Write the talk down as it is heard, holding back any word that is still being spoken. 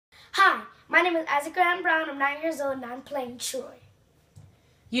My name is Isaac Graham Brown. I'm 9 years old and I'm playing Troy.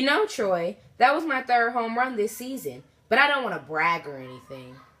 You know, Troy, that was my 3rd home run this season, but I don't want to brag or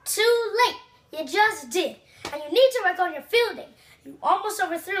anything. Too late. You just did. And you need to work on your fielding. You almost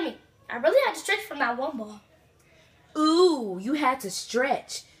overthrew me. I really had to stretch from that one ball. Ooh, you had to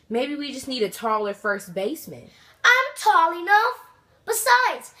stretch. Maybe we just need a taller first baseman. I'm tall enough.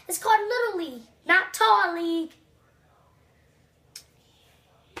 Besides, it's called Little League, not Tall League.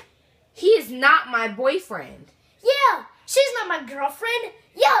 He is not my boyfriend. Yeah, she's not my girlfriend.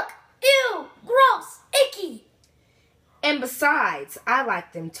 Yuck, ew, gross, icky. And besides, I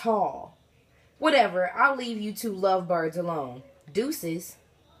like them tall. Whatever, I'll leave you 2 lovebirds alone. Deuces.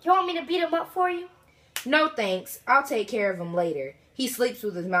 You want me to beat him up for you? No thanks, I'll take care of him later. He sleeps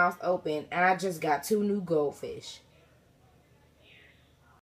with his mouth open, and I just got 2 new goldfish.